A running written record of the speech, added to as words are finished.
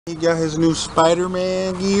He got his new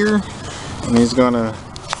Spiderman gear, and he's gonna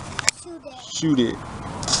shoot it.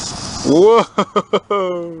 Whoa!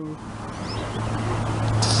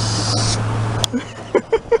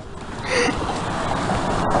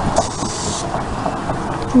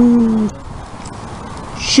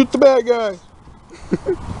 Shoot the bad guy!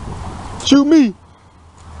 Shoot me!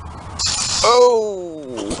 Oh!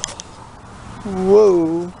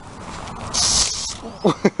 Whoa!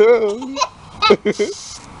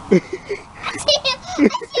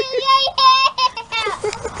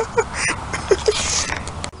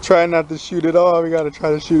 Try not to shoot it off. We gotta try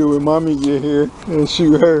to shoot it when mommy get here and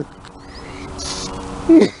shoot her.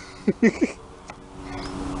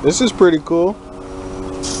 This is pretty cool.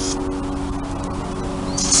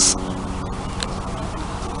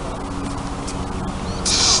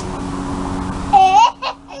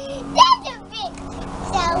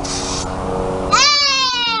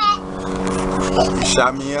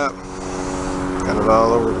 Shot me up. Got it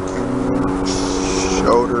all over the camera,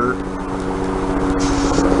 shoulder.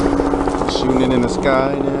 Shooting it in the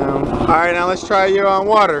sky now. Alright, now let's try you on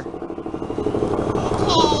water. Okay.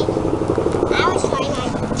 I was trying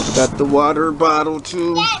my... Got the water bottle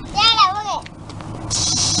too. Dad, look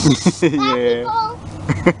at Yeah.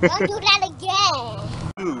 Don't do that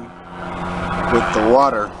again. With the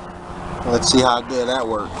water. Let's see how good that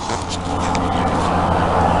works.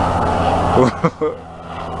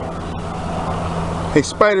 Hey,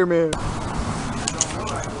 Spiderman.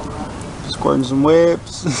 Squirting some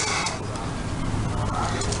webs.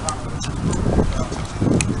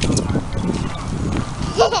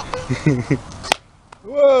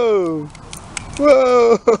 Whoa!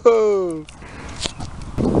 Whoa!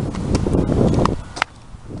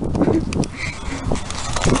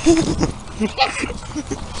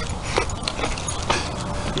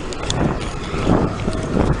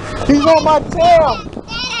 He's on my tail!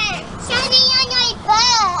 Something on my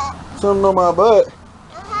butt! Something on my butt?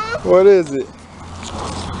 What is it?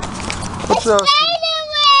 What's up? Spider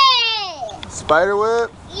web! Spider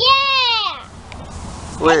web? Yeah!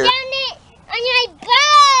 Where? I found it on my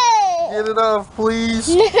butt! Get it off, please.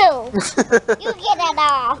 No! You get it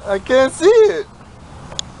off! I can't see it.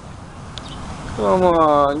 Come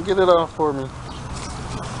on, get it off for me.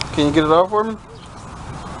 Can you get it off for me?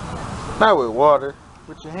 Not with water,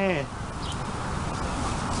 with your hand.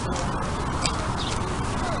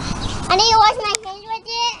 I need to wash my hands with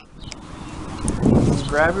it. Can you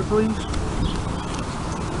grab it, please?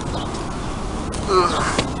 Ugh.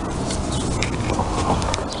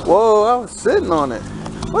 Whoa, I was sitting on it.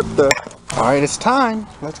 What the? Alright, it's time.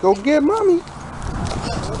 Let's go get mommy.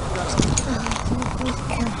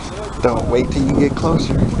 Don't wait till you get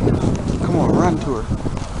closer. Come on, run to her.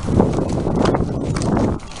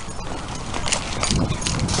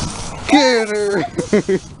 Get her!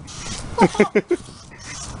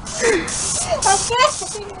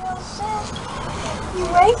 You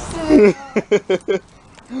wasted it.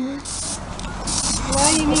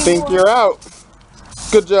 I think you're out.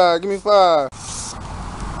 Good job. Give me 5.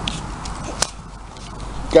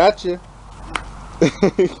 Gotcha.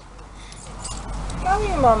 Got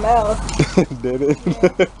me in my mouth. Did it?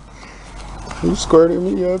 Yeah. You squirted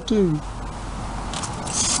me up too.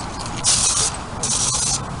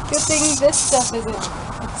 Good thing this stuff isn't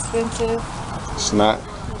expensive. It's not.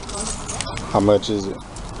 How much is it?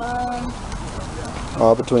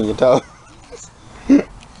 All between your toes.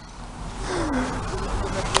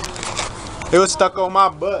 It was stuck on my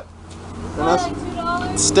butt. And I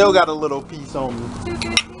 $2? still got a little piece on me.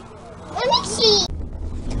 $2.50? Let me see.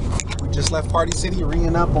 We just left Party City,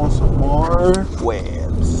 ringing up on some more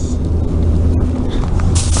webs.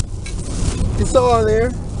 It's all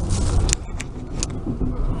there.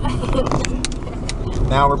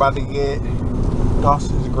 Now we're about to get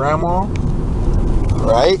Dawson's grandma.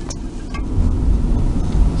 Right?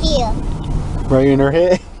 Here. Right in her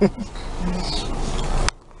head.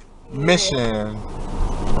 Mission.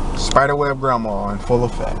 Spiderweb grandma in full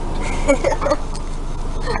effect.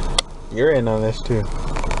 You're in on this too.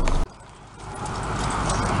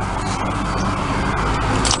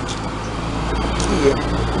 Yeah.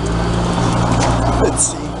 Let's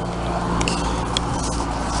see.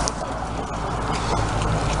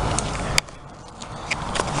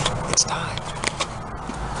 It's time.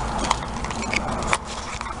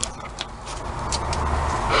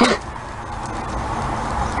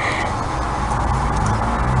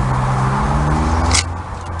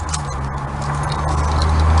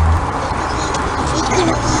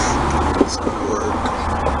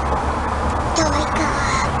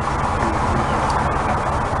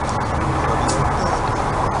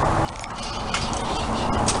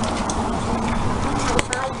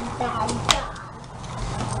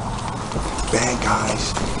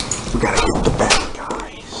 guys. We gotta get the bad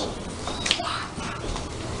guys.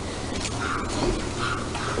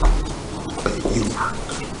 But you.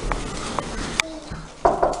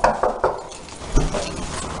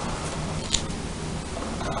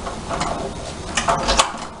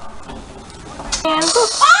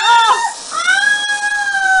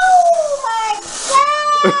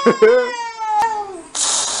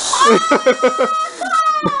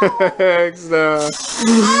 Thanks, no.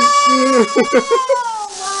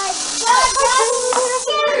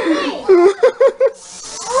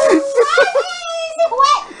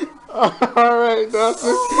 Alright,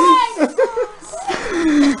 Dawson.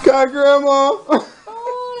 Got Grandma.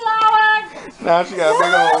 Now she got a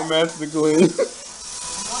big old mess to clean.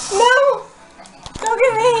 No! Don't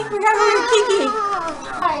get me! We gotta go to Kiki!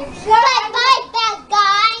 Bye, bad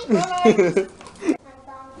guy!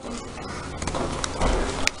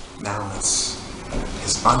 Now it's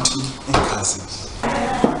his auntie and cousins.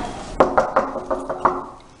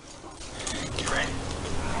 Get ready.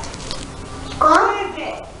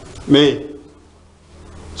 Me.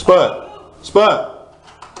 Spud. Spud.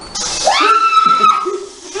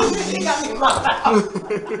 He got me in my mouth.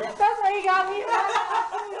 That's why he got me in my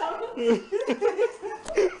mouth. He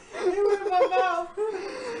went in my mouth.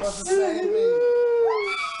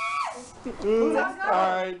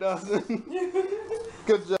 Alright, Dawson.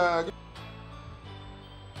 Good job.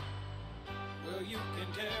 Well, you can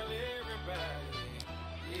tell everybody.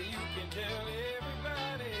 Yeah, you can tell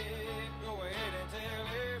everybody. Go ahead and tell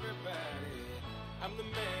everybody. I'm the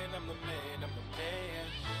man, I'm the man, I'm the man.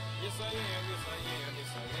 Yes, I am.